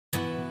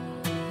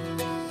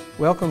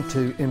Welcome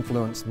to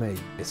Influence Me,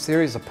 a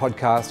series of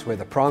podcasts where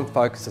the prime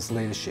focus is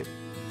leadership.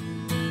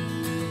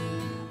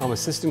 I'm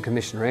Assistant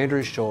Commissioner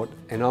Andrew Short,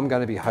 and I'm going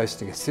to be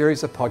hosting a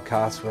series of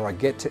podcasts where I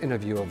get to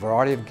interview a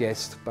variety of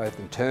guests, both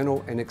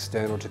internal and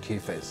external to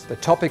QFES. The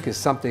topic is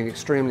something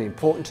extremely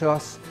important to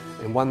us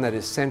and one that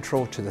is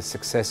central to the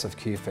success of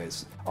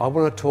QFES. I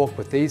want to talk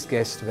with these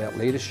guests about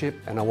leadership,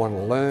 and I want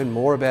to learn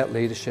more about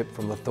leadership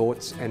from the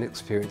thoughts and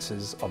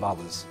experiences of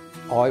others.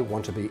 I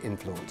want to be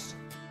influenced.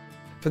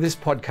 For this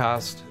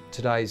podcast,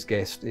 today's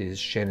guest is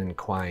Shannon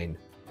Quain.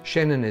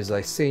 Shannon is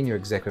a senior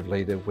executive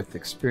leader with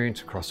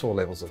experience across all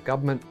levels of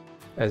government.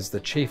 As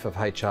the Chief of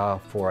HR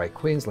for a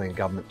Queensland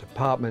Government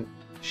department,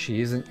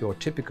 she isn't your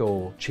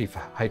typical Chief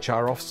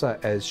HR officer,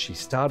 as she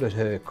started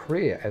her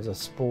career as a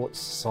sports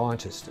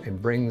scientist and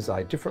brings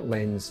a different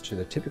lens to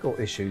the typical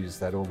issues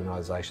that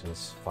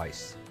organisations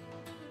face.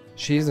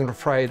 She isn't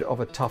afraid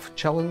of a tough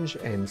challenge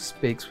and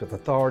speaks with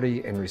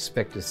authority and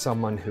respect as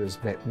someone who has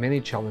met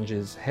many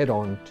challenges head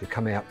on to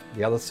come out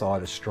the other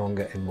side a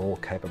stronger and more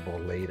capable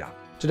leader.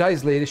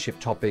 Today's leadership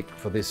topic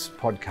for this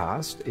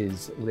podcast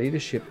is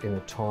leadership in a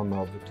time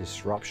of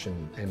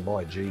disruption. And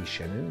by gee,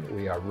 Shannon,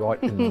 we are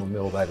right in the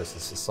middle of that as a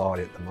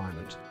society at the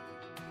moment.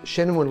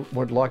 Shannon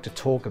would like to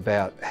talk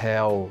about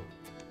how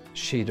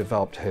she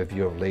developed her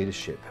view of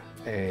leadership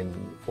and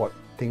what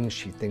things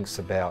she thinks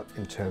about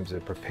in terms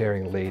of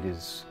preparing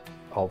leaders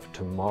of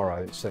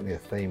tomorrow. It's certainly a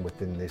theme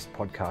within this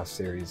podcast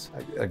series,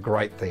 a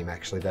great theme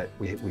actually, that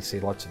we see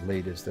lots of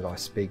leaders that I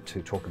speak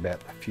to talk about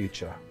the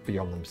future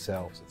beyond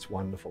themselves. It's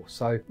wonderful.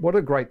 So what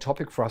a great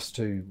topic for us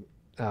to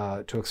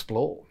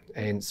explore.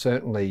 And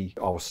certainly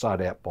I'll start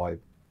out by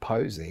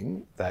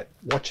posing that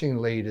watching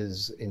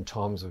leaders in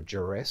times of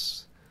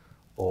duress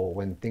or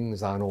when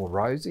things aren't all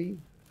rosy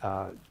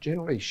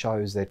generally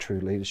shows their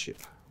true leadership.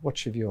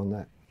 What's your view on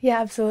that? Yeah,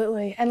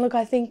 absolutely. And look,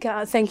 I think,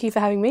 thank you for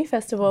having me,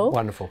 first of all.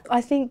 Wonderful. I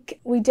think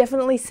we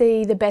definitely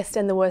see the best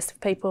and the worst of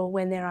people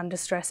when they're under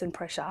stress and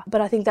pressure. But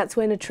I think that's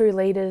when a true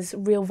leader's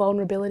real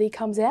vulnerability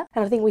comes out.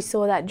 And I think we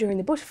saw that during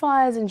the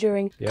bushfires and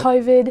during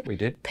COVID. We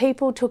did.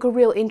 People took a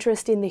real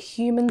interest in the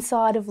human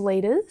side of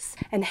leaders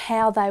and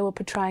how they were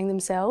portraying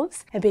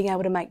themselves and being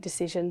able to make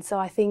decisions. So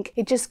I think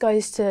it just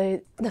goes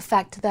to the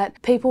fact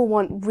that people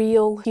want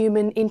real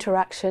human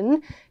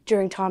interaction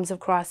during times of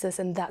crisis,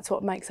 and that's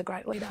what makes a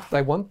great leader.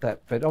 They want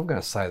that, but I'm going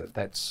to say that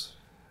that's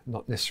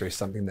not necessarily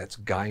something that's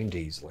gained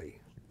easily.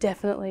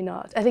 Definitely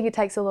not. I think it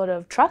takes a lot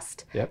of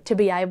trust to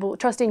be able,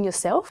 trust in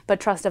yourself, but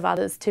trust of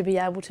others to be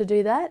able to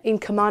do that in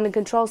command and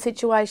control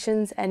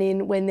situations, and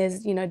in when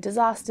there's,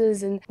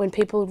 disasters and when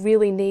people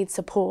really need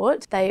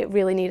support, they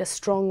really need a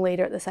strong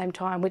leader at the same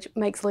time, which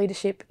makes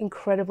leadership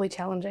incredibly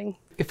challenging.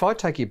 If I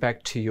take you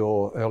back to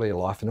your earlier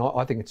life, and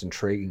I think it's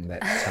intriguing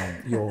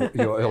that your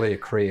earlier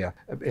career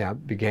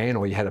began,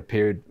 or you had a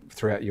period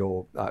throughout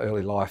your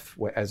early life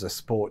where, as a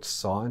sports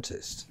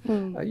scientist,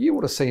 you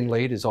would have seen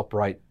leaders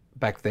operate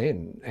back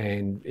then,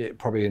 and it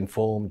probably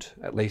informed,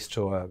 at least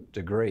to a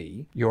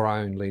degree, your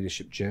own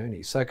leadership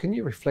journey. So can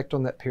you reflect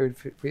on that period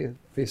for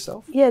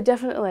yourself? Yeah,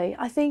 definitely.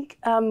 I think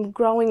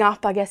growing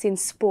up, I guess, in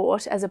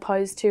sport, as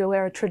opposed to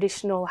where a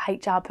traditional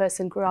HR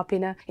person grew up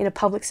in a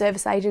public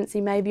service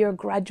agency, maybe, or a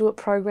graduate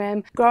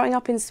program. Growing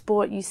up in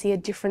sport, you see a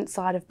different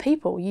side of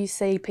people. You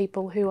see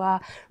people who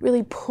are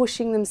really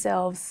pushing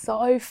themselves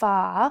so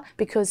far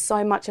because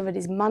so much of it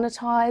is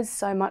monetized,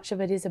 so much of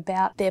it is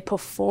about their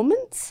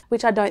performance,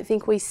 which I don't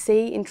think we see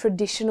in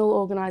traditional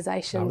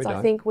organisations. No,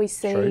 I think we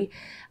see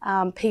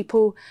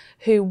people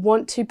who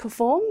want to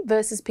perform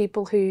versus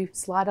people who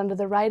slide under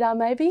the radar,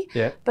 maybe.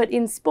 Yeah. But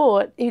in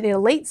sport, in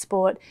elite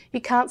sport,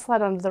 you can't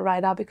slide under the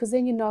radar because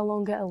then you're no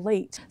longer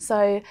elite.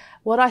 So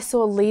what I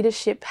saw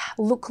leadership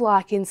look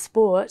like in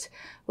sport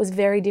was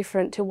very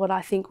different to what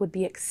I think would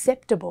be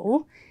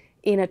acceptable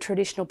in a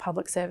traditional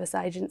public service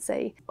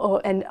agency,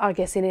 and I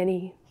guess in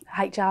any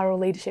HR or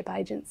leadership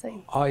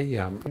agency.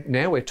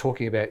 Now we're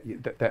talking about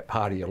that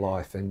part of your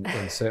life, and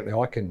certainly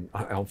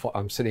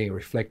I'm sitting here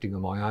reflecting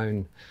on my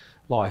own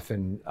life,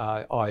 and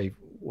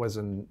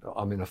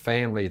I'm in a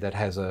family that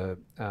has a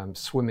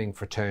swimming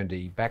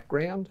fraternity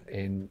background,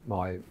 and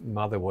my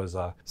mother was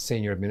a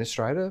senior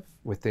administrator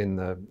within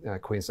the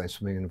Queensland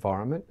swimming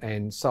environment,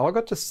 and so I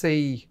got to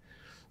see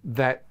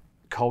that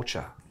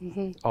culture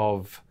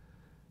of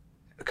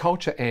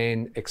culture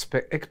and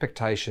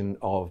expectation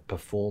of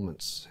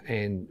performance,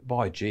 and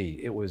by gee,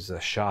 it was a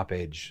sharp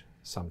edge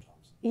sometimes.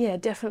 Yeah,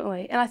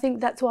 definitely. And I think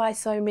that's why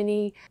so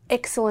many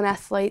excellent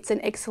athletes and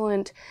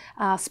excellent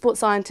sports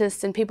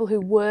scientists and people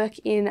who work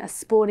in a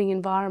sporting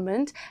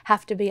environment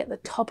have to be at the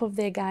top of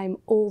their game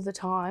all the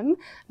time,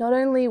 not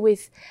only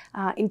with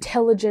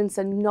intelligence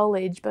and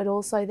knowledge, but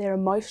also their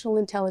emotional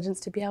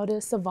intelligence to be able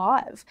to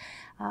survive.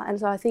 And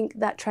so I think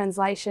that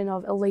translation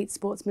of elite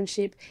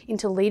sportsmanship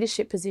into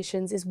leadership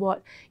positions is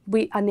what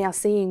we are now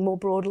seeing more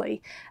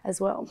broadly as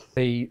well.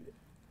 The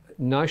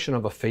notion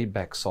of a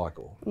feedback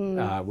cycle,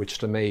 which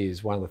to me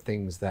is one of the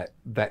things that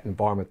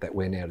environment that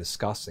we're now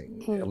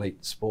discussing,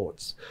 elite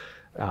sports,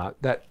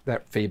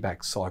 that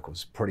feedback cycle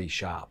is pretty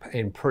sharp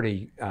and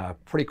pretty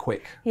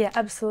quick. Yeah,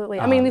 absolutely.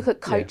 I mean, look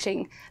at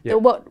coaching. Yeah.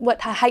 What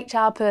a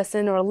HR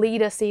person or a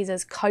leader sees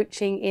as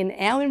coaching in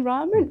our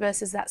environment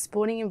versus that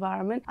sporting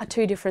environment are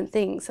two different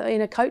things. So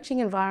in a coaching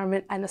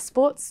environment and a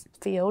sports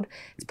field,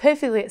 it's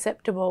perfectly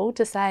acceptable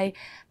to say,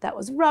 that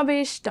was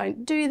rubbish,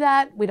 don't do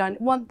that, we don't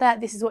want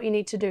that, this is what you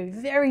need to do.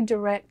 Very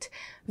direct,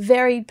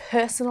 very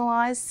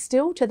personalised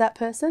still to that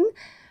person,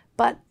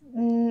 but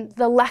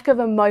the lack of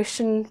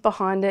emotion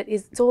behind it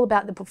is, it's all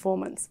about the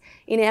performance.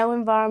 In our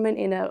environment,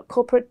 in a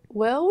corporate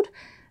world,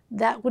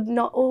 that would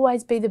not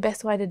always be the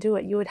best way to do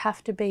it. You would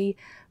have to be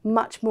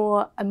much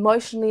more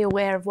emotionally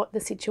aware of what the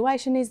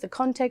situation is, the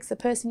context, the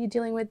person you're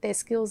dealing with, their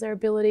skills, their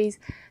abilities,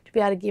 to be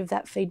able to give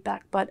that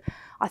feedback. But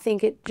I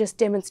think it just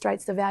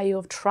demonstrates the value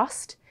of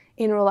trust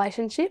in a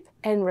relationship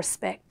and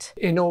respect.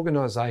 In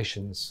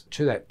organisations,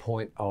 to that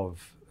point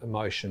of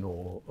emotion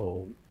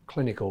or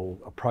clinical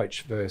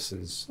approach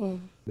versus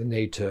the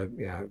need to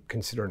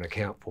consider and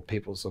account for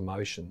people's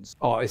emotions.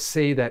 I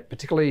see that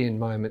particularly in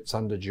moments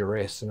under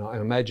duress, and I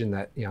imagine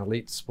that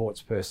elite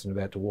sports person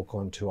about to walk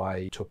onto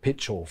a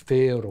pitch or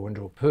field or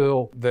into a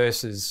pool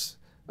versus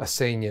a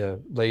senior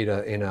leader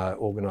in an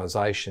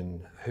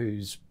organisation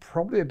who's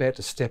probably about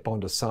to step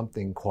onto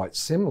something quite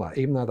similar,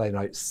 even though they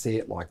don't see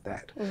it like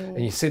that. And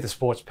you see the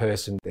sports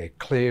person, they're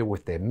clear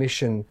with their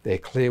mission, they're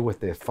clear with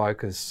their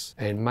focus,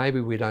 and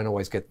maybe we don't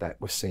always get that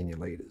with senior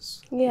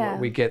leaders. Yeah.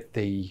 We get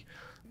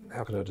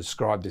how can I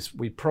describe this?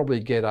 We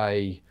probably get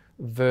a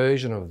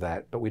version of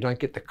that, but we don't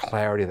get the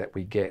clarity that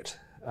we get.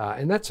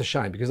 And that's a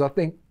shame, because I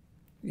think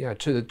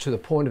to the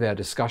point of our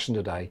discussion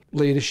today,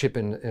 leadership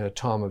in a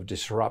time of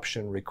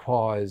disruption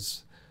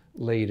requires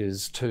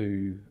leaders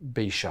to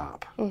be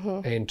sharp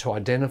and to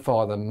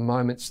identify the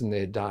moments in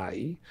their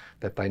day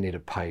that they need to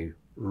pay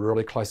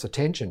really close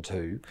attention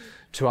to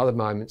other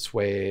moments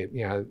where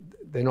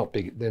they're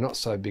not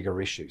so big a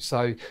issue.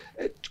 So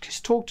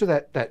just talk to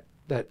that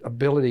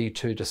ability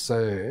to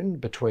discern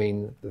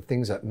between the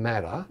things that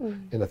matter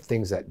and the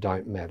things that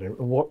don't matter,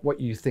 and what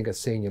you think a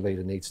senior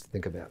leader needs to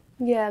think about.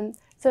 Yeah.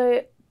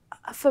 So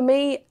for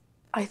me,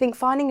 I think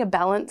finding a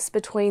balance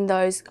between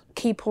those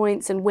key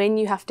points and when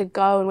you have to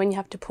go and when you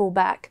have to pull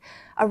back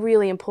are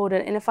really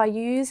important. And if I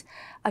use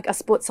like a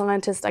sports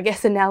scientist, I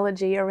guess,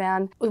 analogy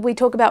around, we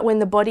talk about when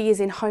the body is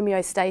in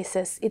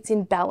homeostasis, it's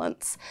in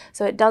balance.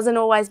 So it doesn't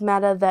always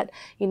matter that,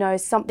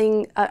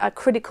 something, a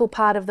critical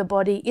part of the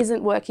body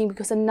isn't working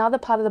because another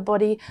part of the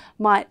body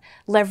might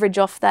leverage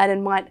off that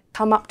and might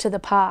come up to the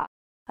par.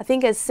 I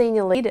think as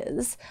senior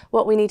leaders,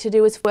 what we need to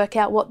do is work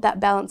out what that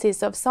balance is.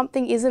 So if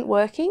something isn't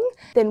working,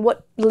 then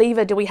what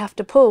lever do we have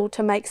to pull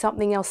to make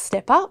something else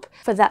step up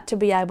for that to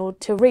be able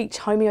to reach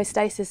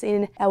homeostasis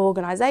in our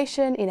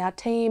organisation, in our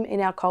team, in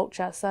our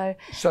culture? So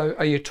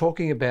are you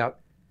talking about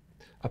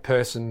a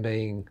person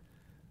being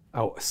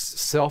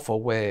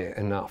self-aware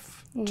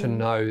enough to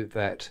know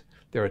that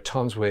there are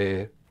times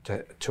where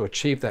to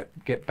achieve that,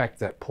 get back to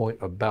that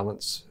point of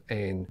balance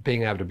and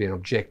being able to be an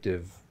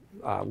objective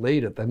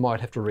leader, they might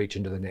have to reach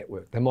into the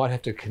network. They might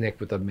have to connect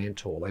with a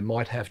mentor. They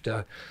might have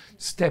to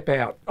step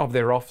out of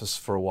their office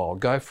for a while,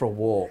 go for a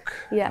walk.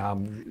 Yeah.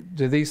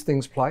 Do these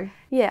things play?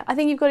 Yeah, I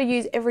think you've got to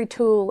use every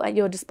tool at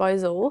your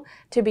disposal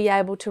to be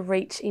able to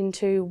reach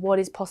into what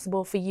is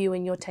possible for you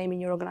and your team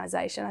and your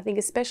organisation. I think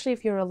especially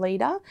if you're a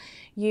leader,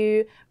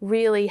 you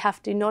really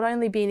have to not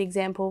only be an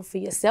example for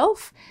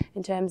yourself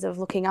in terms of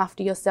looking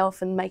after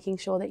yourself and making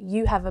sure that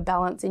you have a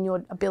balance in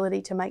your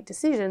ability to make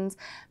decisions,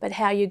 but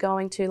how you're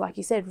going to, like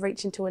you said,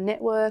 reach into a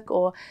network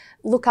or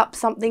look up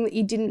something that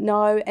you didn't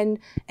know and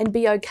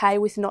be okay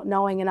with not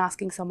knowing and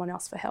asking someone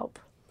else for help.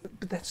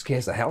 But that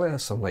scares the hell out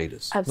of some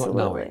leaders, Absolutely.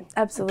 not knowing.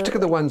 Absolutely.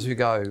 Particularly the ones who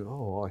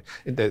go,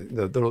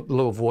 the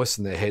little voice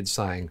in their head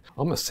saying,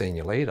 I'm a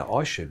senior leader,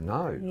 I should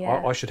know.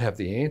 Yeah. I should have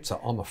the answer,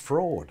 I'm a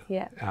fraud.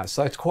 Yeah.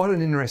 So it's quite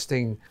an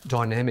interesting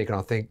dynamic, and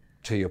I think,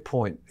 to your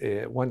point,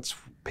 once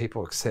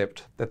people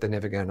accept that they're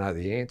never going to know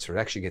the answer,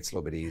 it actually gets a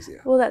little bit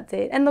easier. Well, that's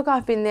it. And look,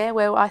 I've been there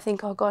where I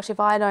think, oh gosh, if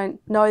I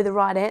don't know the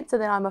right answer,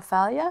 then I'm a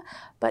failure.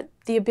 But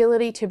the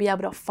ability to be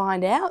able to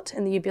find out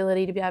and the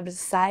ability to be able to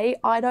say,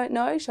 I don't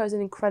know, shows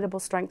an incredible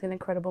strength and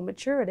incredible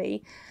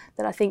maturity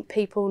that I think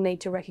people need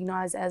to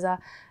recognise as a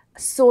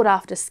sought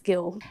after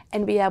skill,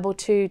 and be able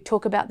to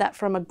talk about that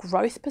from a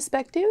growth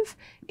perspective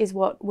is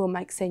what will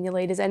make senior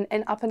leaders and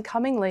up and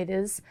coming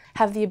leaders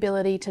have the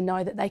ability to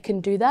know that they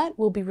can do that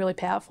will be really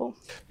powerful.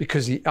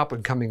 Because the up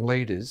and coming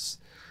leaders,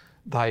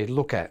 they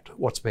look at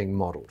what's being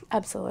modelled.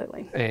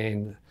 Absolutely.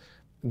 And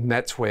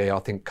that's where I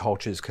think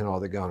cultures can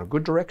either go in a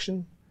good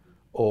direction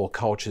or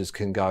cultures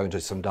can go into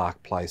some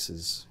dark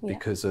places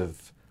because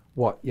of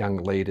what young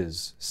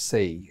leaders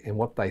see and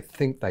what they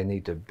think they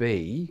need to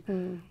be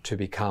to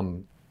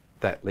become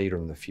that leader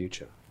in the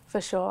future.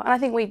 For sure. And I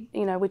think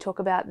we talk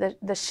about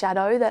the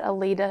shadow that a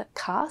leader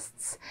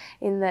casts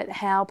in that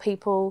how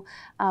people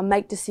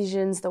make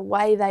decisions, the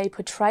way they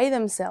portray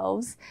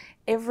themselves,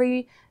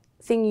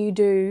 everything you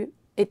do,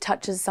 it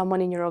touches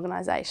someone in your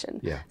organisation.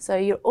 Yeah. So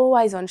you're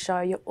always on show,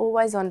 you're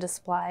always on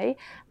display,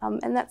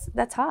 and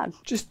that's hard.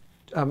 Just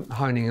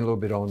honing in a little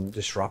bit on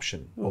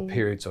disruption or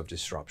periods of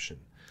disruption.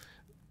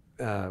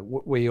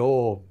 We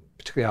all,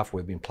 particularly after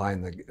we've been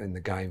playing in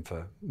the game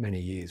for many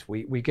years,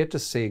 we get to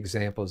see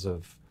examples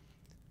of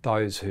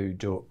those who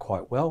do it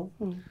quite well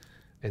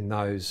and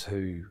those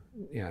who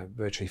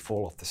virtually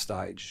fall off the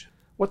stage.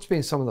 What's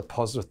been some of the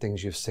positive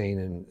things you've seen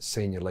in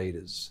senior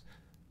leaders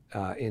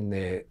in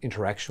their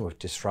interaction with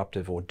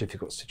disruptive or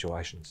difficult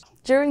situations?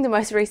 During the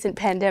most recent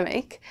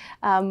pandemic,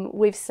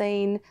 we've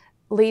seen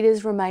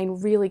leaders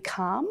remain really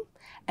calm.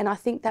 And I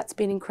think that's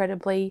been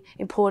incredibly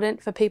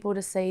important for people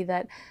to see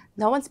that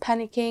no one's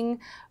panicking,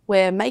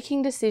 we're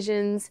making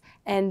decisions,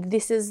 and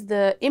this is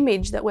the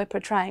image that we're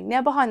portraying.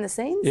 Now, behind the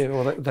scenes,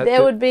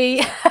 there would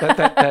be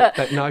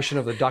that notion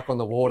of the duck on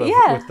the water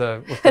with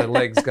the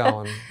legs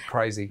going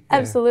crazy.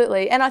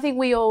 Absolutely. And I think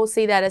we all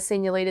see that as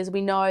senior leaders.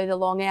 We know the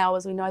long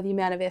hours, we know the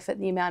amount of effort,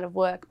 the amount of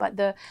work, but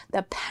the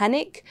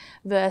panic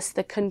versus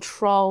the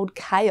controlled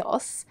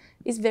chaos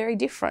is very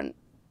different.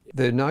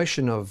 The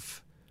notion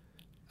of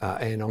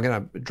and I'm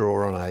going to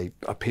draw on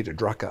a Peter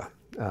Drucker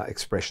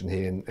expression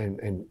here,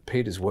 and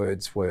Peter's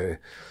words were,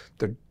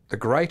 the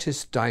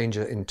greatest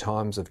danger in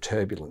times of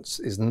turbulence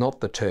is not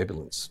the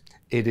turbulence,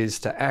 it is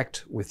to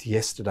act with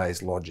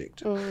yesterday's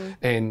logic.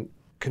 And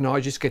can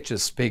I just get you to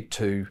speak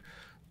to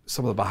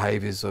some of the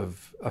behaviours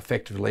of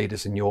effective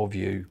leaders in your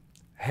view,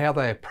 how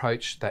they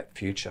approach that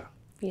future?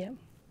 Yeah.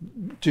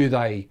 Do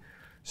they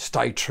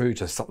stay true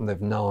to something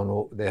they've known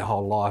all their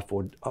whole life,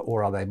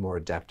 or are they more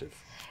adaptive?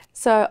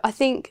 So I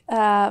think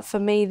for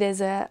me there's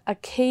a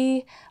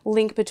key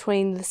link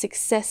between the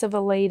success of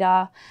a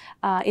leader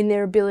in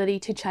their ability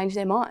to change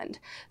their mind.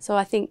 So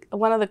I think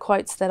one of the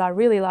quotes that I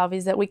really love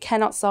is that we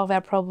cannot solve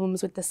our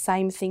problems with the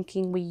same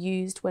thinking we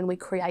used when we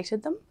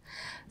created them.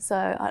 So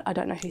I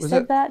don't know who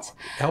said that.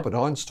 Albert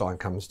Einstein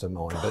comes to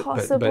mind, but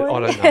I don't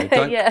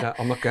know. No,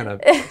 I'm not going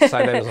to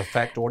say that as a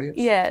fact, audience.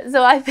 Yeah,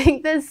 so I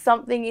think there's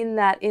something in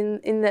that,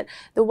 in that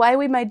the way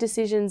we made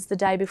decisions the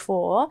day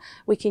before,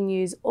 we can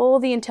use all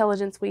the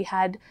intelligence we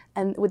had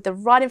and with the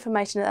right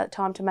information at that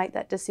time to make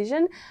that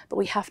decision, but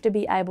we have to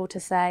be able to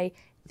say,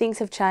 things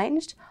have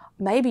changed.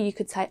 Maybe you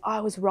could say, I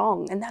was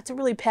wrong, and that's a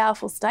really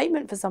powerful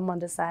statement for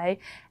someone to say.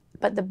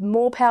 But the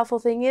more powerful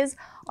thing is,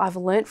 I've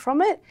learnt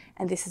from it,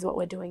 and this is what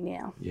we're doing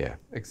now. Yeah,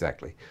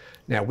 exactly.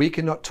 Now, we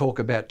cannot talk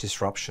about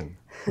disruption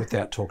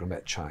without talking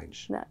about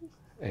change. No.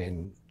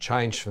 And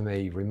change for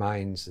me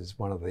remains as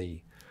one of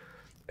the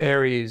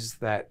areas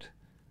that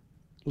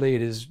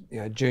leaders,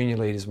 junior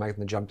leaders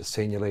making the jump to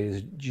senior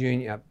leaders,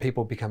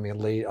 people becoming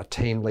a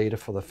team leader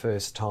for the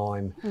first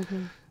time,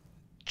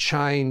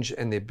 change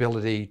and the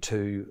ability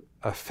to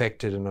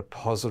affect it in a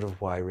positive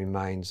way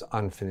remains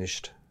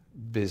unfinished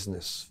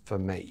business for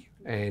me.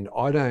 And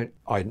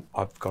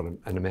I've got an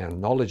amount of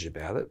knowledge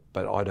about it,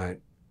 but I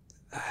don't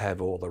have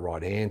all the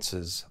right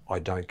answers. I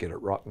don't get it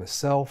right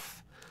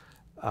myself.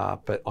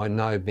 But I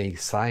know me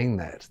saying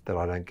that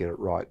I don't get it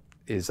right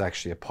is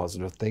actually a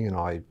positive thing, and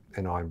I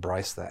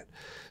embrace that.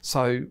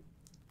 So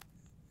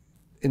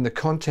in the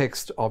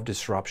context of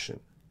disruption,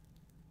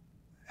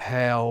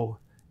 how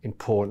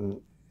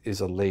important is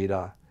a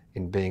leader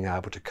in being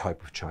able to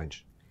cope with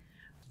change?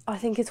 I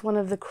think it's one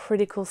of the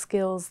critical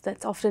skills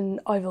that's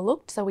often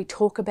overlooked. So we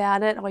talk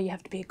about it, you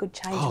have to be a good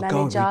change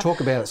manager. God, we talk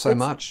about it so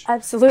much.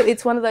 Absolutely.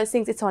 It's one of those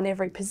things, it's on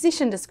every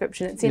position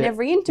description, it's in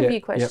every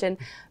interview question.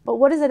 But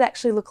what does it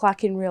actually look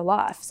like in real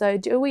life? So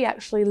do we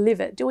actually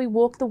live it? Do we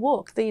walk the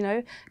walk?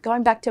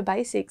 Going back to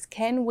basics,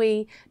 can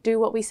we do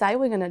what we say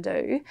we're going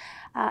to do?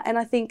 And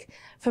I think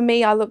for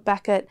me, I look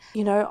back at,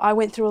 I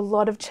went through a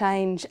lot of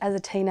change as a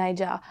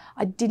teenager.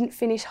 I didn't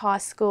finish high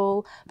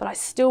school, but I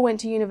still went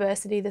to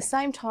university the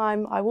same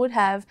time I would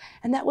have.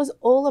 And that was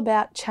all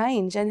about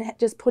change and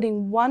just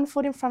putting one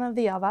foot in front of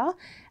the other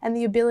and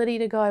the ability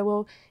to go,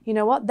 well, you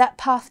know what, that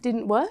path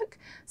didn't work,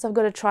 so I've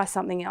got to try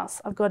something else.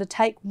 I've got to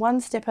take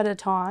one step at a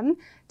time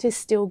to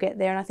still get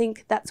there. And I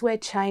think that's where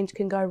change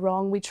can go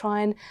wrong. We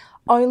try and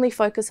only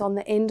focus on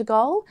the end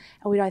goal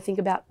and we don't think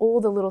about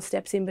all the little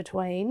steps in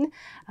between.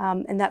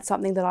 And that's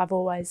something that I've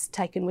always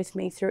taken with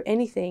me through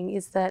anything,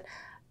 is that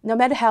no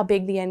matter how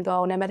big the end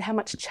goal, no matter how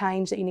much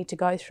change that you need to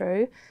go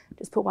through,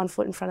 just put one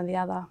foot in front of the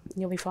other and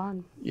you'll be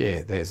fine.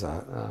 Yeah, there's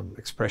a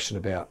expression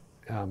about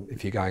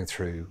if you're going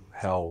through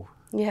hell,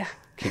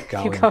 keep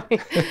going.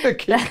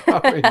 Keep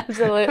going.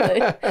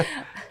 Absolutely.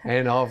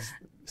 And I've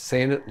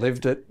seen it,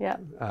 lived it. Yeah.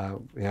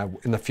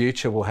 In the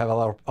future, we'll have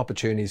other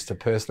opportunities to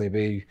personally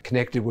be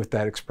connected with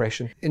that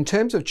expression. In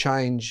terms of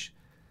change,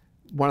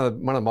 one of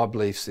my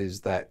beliefs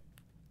is that,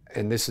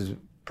 and this is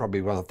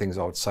probably one of the things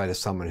I would say to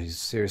someone who's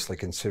seriously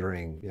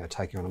considering,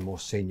 taking on a more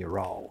senior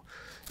role,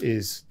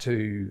 is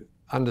to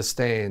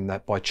understand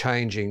that by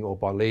changing or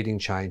by leading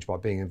change, by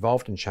being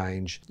involved in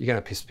change, you're going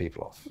to piss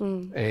people off.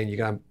 And you're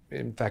going to,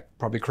 in fact,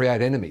 probably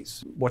create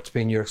enemies. What's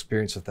been your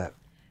experience of that?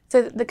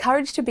 So the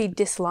courage to be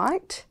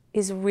disliked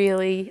is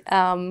really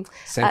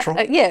central.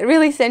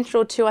 Really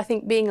central to, I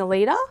think, being a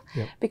leader,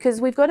 because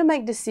we've got to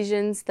make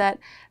decisions that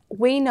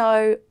we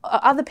know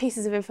other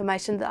pieces of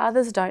information that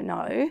others don't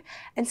know,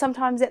 and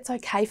sometimes it's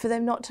okay for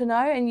them not to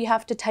know, and you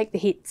have to take the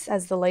hits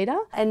as the leader,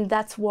 and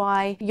that's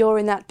why you're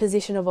in that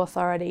position of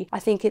authority. I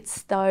think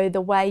it's though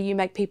the way you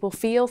make people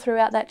feel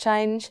throughout that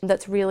change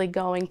that's really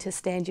going to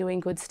stand you in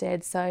good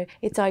stead. So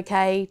it's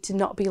okay to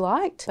not be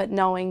liked, but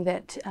knowing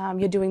that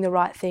you're doing the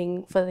right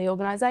thing for the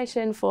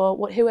organisation,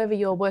 for whoever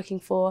you're working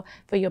for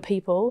your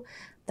people,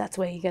 that's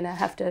where you're going to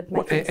have to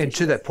make decisions. And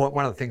to that point,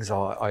 one of the things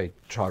I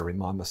try to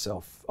remind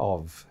myself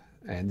of,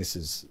 and this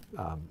is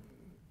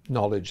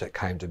knowledge that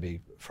came to me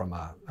from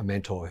a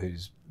mentor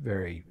who's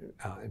very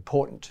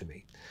important to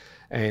me,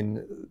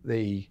 and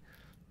the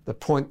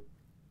point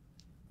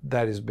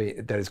that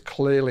is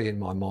clearly in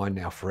my mind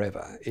now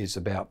forever is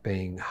about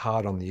being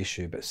hard on the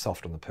issue but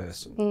soft on the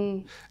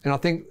person. And I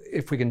think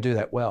if we can do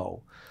that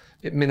well,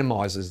 it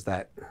minimises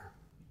that,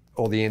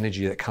 or the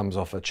energy that comes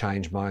off a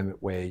change moment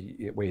where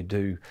you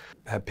do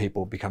have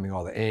people becoming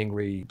either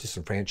angry,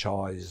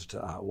 disenfranchised,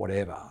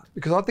 whatever.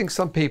 Because I think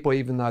some people,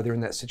 even though they're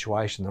in that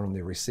situation, they're on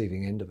the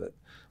receiving end of it,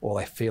 or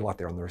they feel like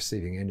they're on the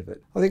receiving end of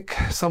it. I think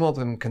some of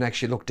them can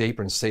actually look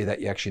deeper and see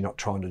that you're actually not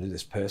trying to do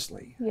this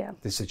personally. Yeah.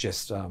 This is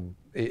just,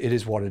 it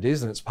is what it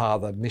is, and it's part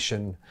of the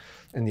mission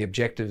and the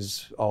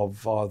objectives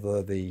of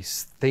either the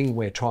thing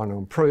we're trying to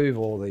improve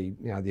or the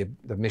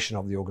mission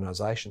of the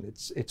organisation.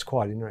 It's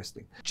quite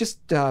interesting.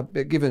 Just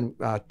given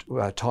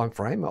time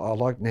frame, I'd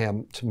like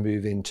now to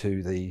move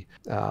into the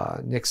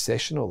next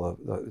session, or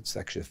it's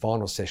actually the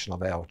final session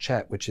of our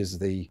chat, which is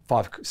the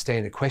 5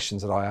 standard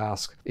questions that I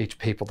ask each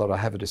people that I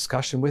have a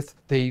discussion with.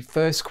 The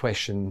first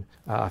question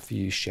for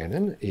you,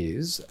 Shannon,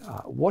 is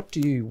what do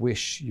you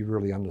wish you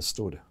really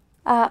understood?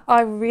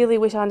 I really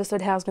wish I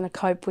understood how I was going to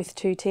cope with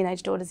 2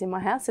 teenage daughters in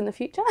my house in the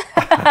future.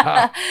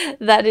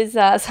 That is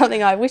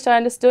something I wish I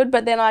understood,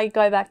 but then I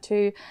go back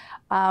to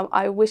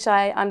I wish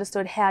I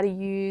understood how to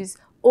use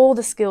all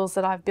the skills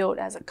that I've built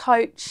as a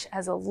coach,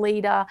 as a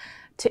leader,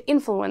 to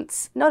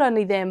influence not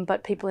only them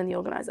but people in the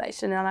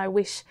organisation. And I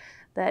wish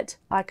that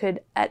I could,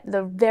 at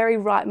the very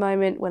right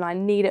moment when I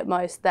need it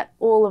most, that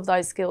all of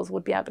those skills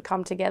would be able to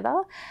come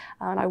together.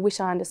 And I wish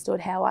I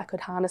understood how I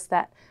could harness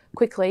that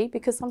quickly,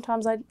 because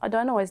sometimes I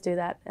don't always do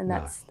that, and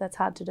that's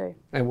hard to do.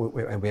 And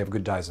we have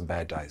good days and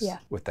bad days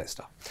with that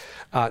stuff.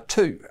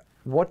 2,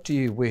 what do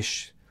you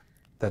wish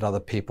that other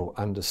people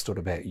understood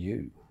about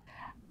you?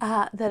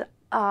 That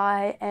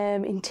I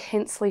am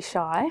intensely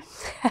shy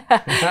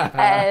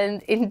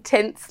and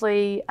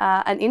intensely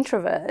an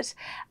introvert.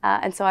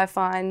 And so I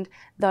find,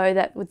 though,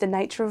 that with the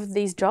nature of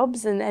these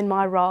jobs and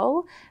my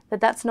role,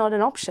 that's not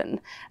an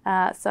option.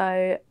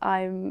 So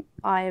I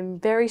am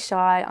very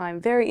shy,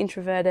 I'm very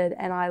introverted,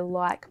 and I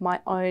like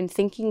my own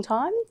thinking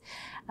time.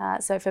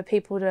 So for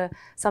people to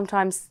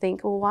sometimes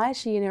think, well, why is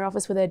she in her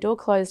office with her door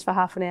closed for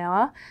half an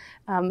hour?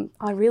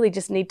 I really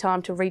just need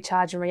time to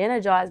recharge and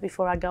re-energise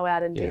before I go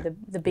out and do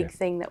the big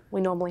thing that we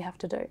normally have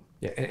to do.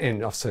 Yeah,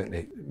 and I've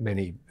certainly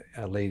many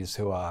leaders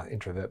who are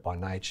introvert by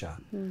nature,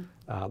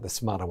 the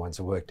smarter ones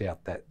have worked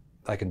out that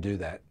they can do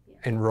that.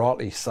 And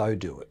rightly so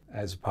do it,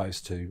 as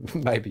opposed to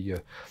maybe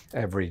your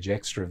average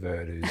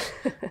extrovert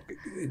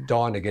who's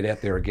dying to get out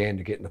there again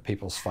to get into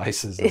people's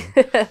faces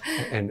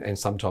and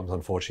sometimes,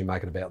 unfortunately,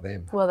 make it about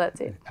them. Well,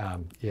 that's it.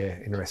 Yeah,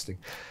 interesting.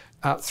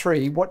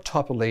 3, what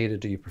type of leader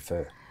do you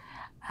prefer?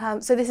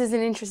 So this is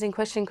an interesting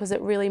question, because it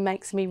really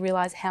makes me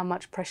realise how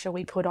much pressure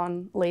we put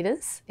on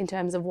leaders in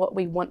terms of what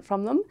we want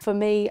from them. For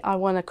me, I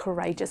want a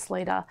courageous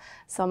leader,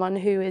 someone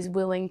who is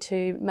willing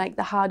to make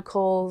the hard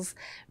calls,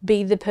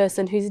 be the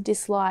person who's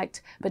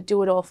disliked, but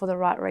do it all for the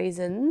right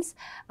reasons,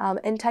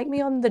 and take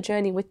me on the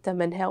journey with them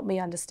and help me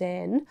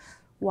understand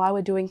why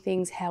we're doing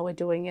things, how we're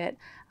doing it.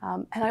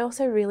 And I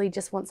also really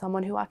just want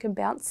someone who I can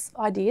bounce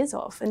ideas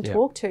off and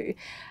talk to.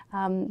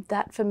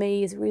 That for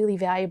me is really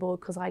valuable,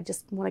 because I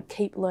just want to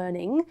keep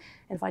learning.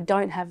 And if I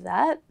don't have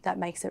that, that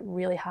makes it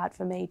really hard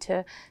for me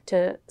to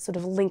sort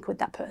of link with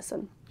that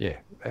person. Yeah,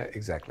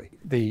 exactly.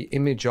 The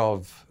image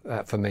of,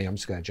 for me, I'm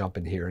just going to jump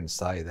in here and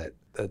say that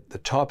the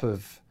type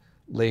of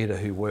leader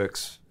who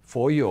works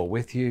for you or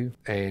with you,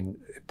 and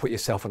put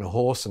yourself on a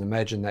horse and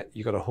imagine that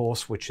you've got a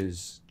horse which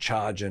is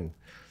charging,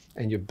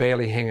 and you're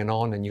barely hanging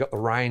on, and you've got the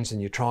reins, and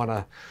you're trying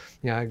to,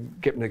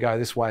 get them to go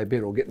this way a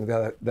bit or get them to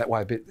go that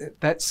way a bit.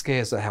 That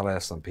scares the hell out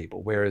of some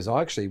people. Whereas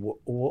I actually will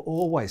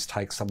always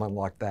take someone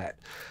like that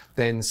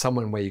than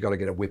someone where you've got to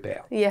get a whip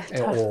out. Yeah,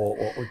 totally.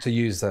 Or to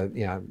use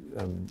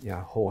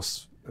the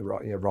horse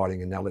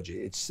riding analogy.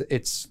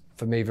 It's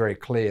for me very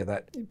clear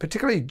that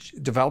particularly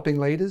developing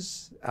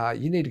leaders,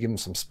 you need to give them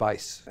some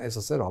space. As I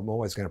said, I'm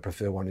always going to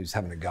prefer one who's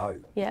having a go.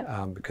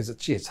 Yeah. Because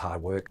it's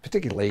hard work,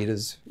 particularly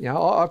leaders.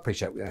 I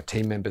appreciate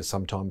team members.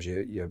 Sometimes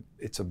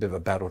it's a bit of a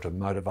battle to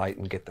motivate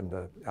and get them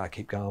to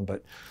keep going.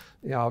 But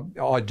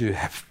I do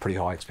have pretty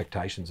high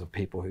expectations of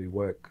people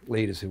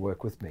leaders who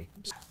work with me.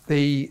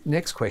 The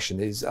next question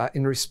is,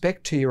 in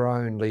respect to your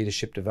own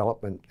leadership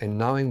development and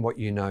knowing what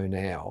you know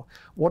now,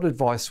 what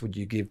advice would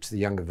you give to the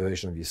younger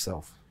version of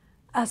yourself?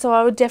 So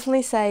I would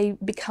definitely say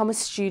become a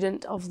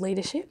student of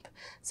leadership.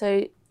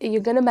 So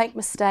you're going to make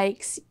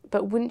mistakes.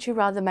 but wouldn't you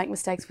rather make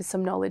mistakes with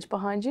some knowledge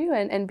behind you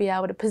and be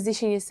able to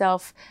position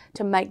yourself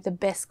to make the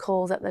best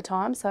calls at the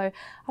time? So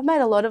I've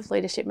made a lot of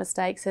leadership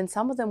mistakes, and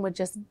some of them were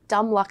just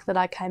dumb luck that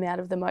I came out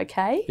of them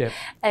okay. Yep.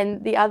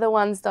 And the other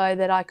ones, though,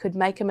 that I could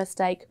make a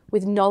mistake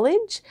with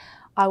knowledge,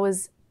 I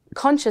was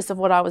conscious of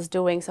what I was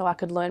doing so I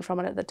could learn from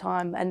it at the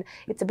time. And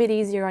it's a bit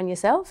easier on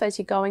yourself as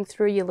you're going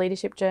through your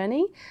leadership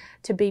journey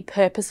to be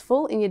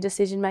purposeful in your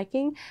decision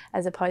making,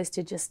 as opposed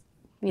to just,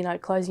 you know,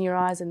 closing your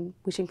eyes and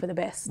wishing for the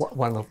best.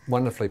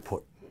 Wonderfully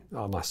put,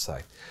 I must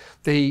say.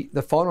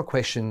 The final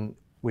question,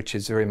 which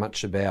is very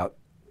much about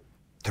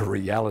the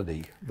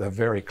reality, the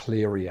very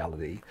clear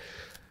reality,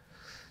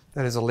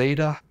 that as a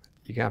leader,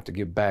 you're going to have to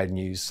give bad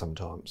news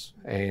sometimes.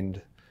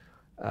 And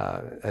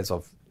as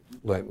I've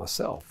learnt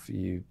myself,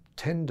 you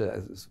tend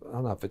to, I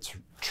don't know if it's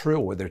true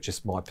or whether it's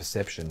just my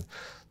perception,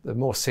 the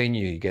more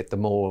senior you get, the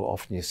more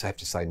often you have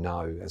to say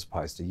no as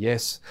opposed to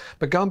yes.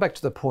 But going back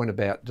to the point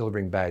about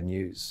delivering bad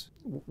news,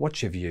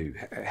 what's your view?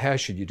 How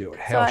should you do it?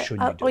 How should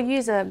you do it? I'll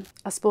use a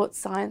sports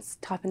science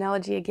type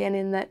analogy again,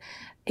 in that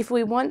if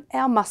we want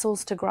our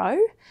muscles to grow,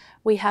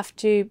 we have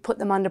to put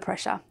them under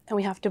pressure, and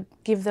we have to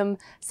give them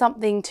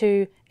something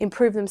to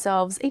improve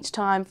themselves each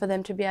time for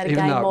them to be able to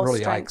gain more strength. Even though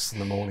it really aches in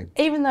the morning.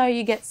 Even though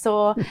you get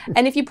sore,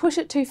 and if you push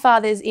it too far,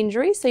 there's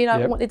injury. So you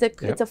don't want,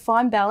 it's a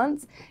fine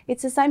balance.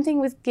 It's the same thing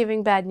with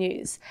giving bad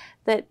news,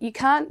 that you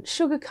can't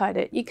sugarcoat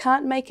it. You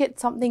can't make it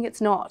something it's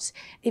not.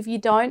 If you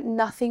don't,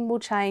 nothing will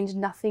change.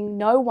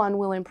 No one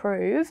will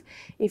improve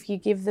if you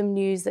give them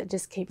news that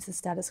just keeps the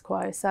status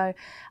quo. So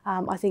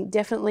I think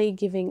definitely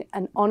giving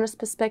an honest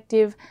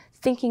perspective,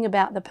 thinking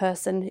about the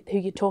person who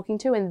you're talking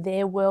to and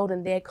their world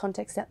and their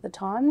context at the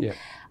time. Yeah.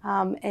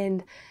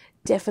 And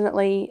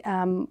definitely,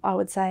 I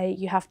would say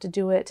you have to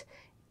do it,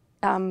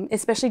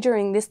 especially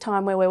during this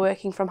time where we're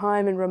working from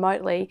home and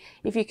remotely.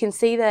 If you can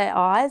see their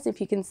eyes, if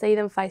you can see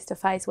them face to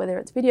face, whether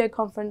it's video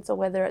conference or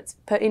whether it's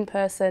in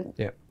person,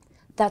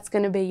 that's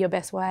going to be your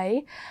best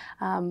way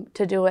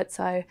to do it.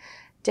 So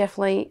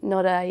definitely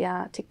not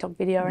a TikTok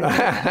video or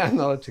anything.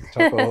 Not a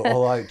TikTok,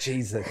 although,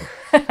 geez,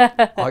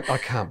 I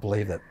can't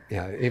believe that, you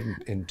know, even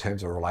in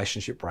terms of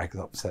relationship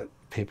breakups, that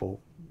people,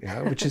 you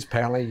know, which is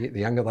apparently the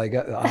younger they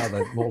get,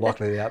 the more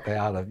likely they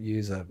are to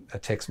use a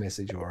text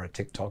message or a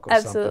TikTok or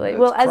Absolutely. something.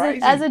 Well,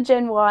 as a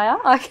Gen Yer,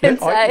 I can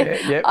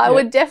say I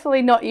would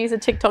definitely not use a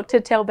TikTok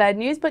to tell bad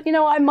news, but, you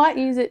know, I might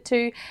use it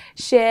to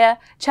share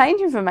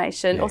change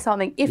information or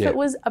something if it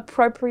was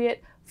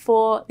appropriate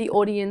for the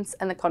audience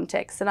and the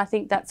context. And I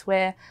think that's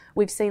where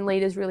we've seen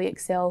leaders really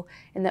excel,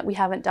 in that we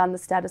haven't done the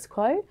status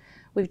quo.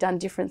 We've done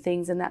different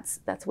things, and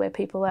that's where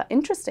people are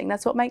interesting.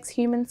 That's what makes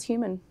humans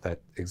human.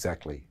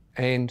 Exactly.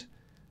 And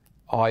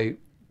I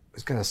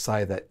was going to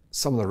say that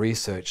some of the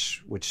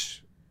research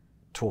which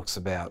talks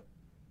about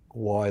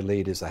why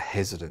leaders are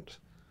hesitant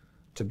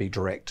to be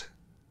direct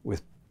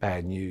with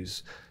bad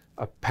news,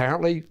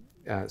 apparently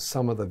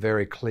some of the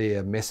very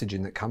clear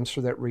messaging that comes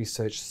through that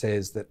research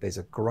says that there's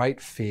a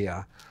great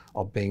fear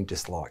of being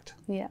disliked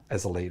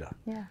as a leader.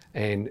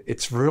 And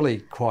it's really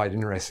quite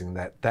interesting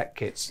that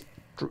gets,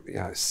 you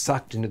know,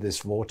 sucked into this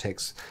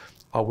vortex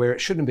where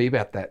it shouldn't be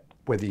about that,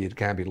 whether you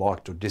can be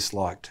liked or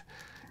disliked.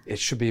 It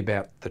should be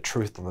about the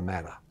truth of the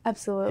matter.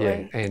 Absolutely.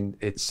 Yeah, and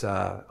it's,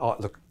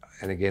 look,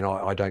 and again,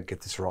 I don't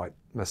get this right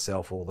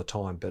myself all the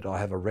time, but I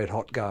have a red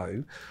hot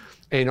go,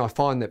 and I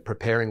find that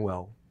preparing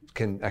well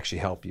can actually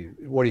help you.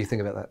 What do you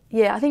think about that?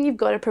 Yeah, I think you've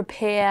got to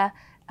prepare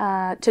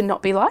to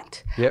not be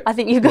liked. I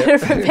think you've got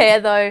to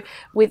prepare though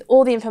with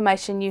all the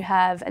information you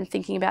have and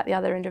thinking about the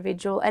other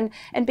individual, and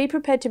be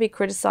prepared to be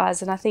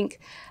criticised. And I think,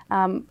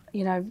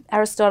 you know,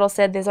 Aristotle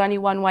said there's only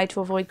one way to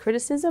avoid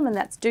criticism, and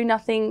that's do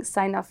nothing,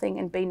 say nothing,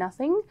 and be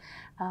nothing.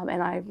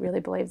 And I really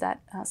believe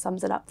that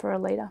sums it up for a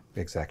leader.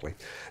 Exactly.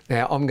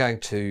 Now I'm going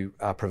to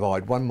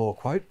provide one more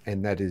quote,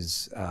 and that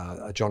is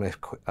a John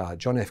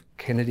F.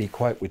 Kennedy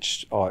quote,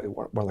 which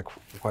one of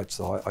the quotes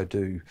that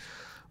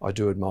I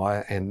do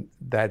admire, and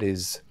that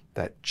is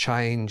that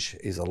change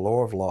is a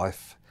law of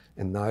life,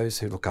 and those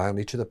who look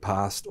only to the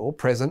past or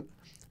present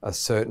are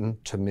certain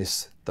to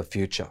miss the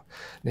future.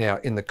 Now,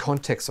 in the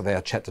context of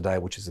our chat today,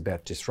 which is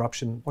about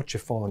disruption, what's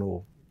your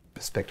final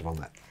perspective on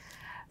that?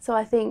 So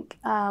I think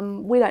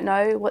we don't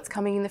know what's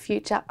coming in the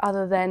future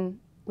other than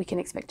we can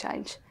expect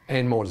change.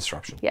 And more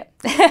disruption.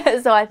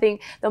 So I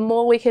think the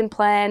more we can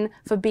plan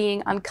for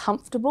being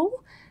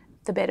uncomfortable,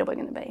 the better we're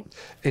going to be.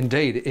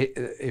 Indeed,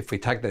 if we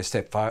take that a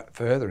step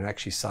further and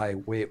actually say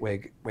we're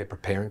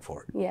preparing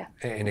for it,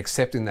 and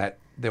accepting that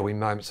there will be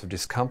moments of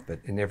discomfort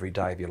in every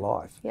day of your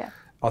life,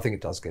 I think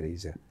it does get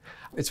easier.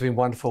 It's been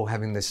wonderful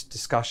having this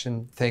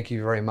discussion. Thank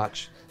you very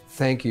much.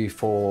 Thank you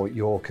for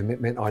your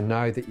commitment. I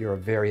know that you're a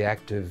very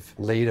active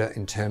leader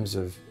in terms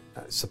of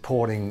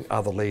supporting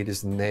other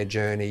leaders in their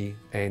journey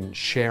and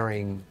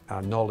sharing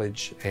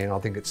knowledge, and I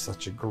think it's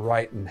such a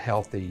great and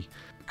healthy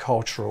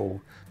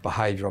cultural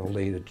behaviour of a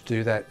leader to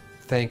do that.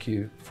 Thank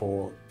you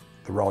for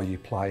the role you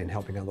play in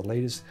helping other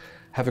leaders.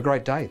 Have a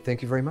great day.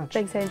 Thank you very much.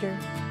 Thanks, Andrew.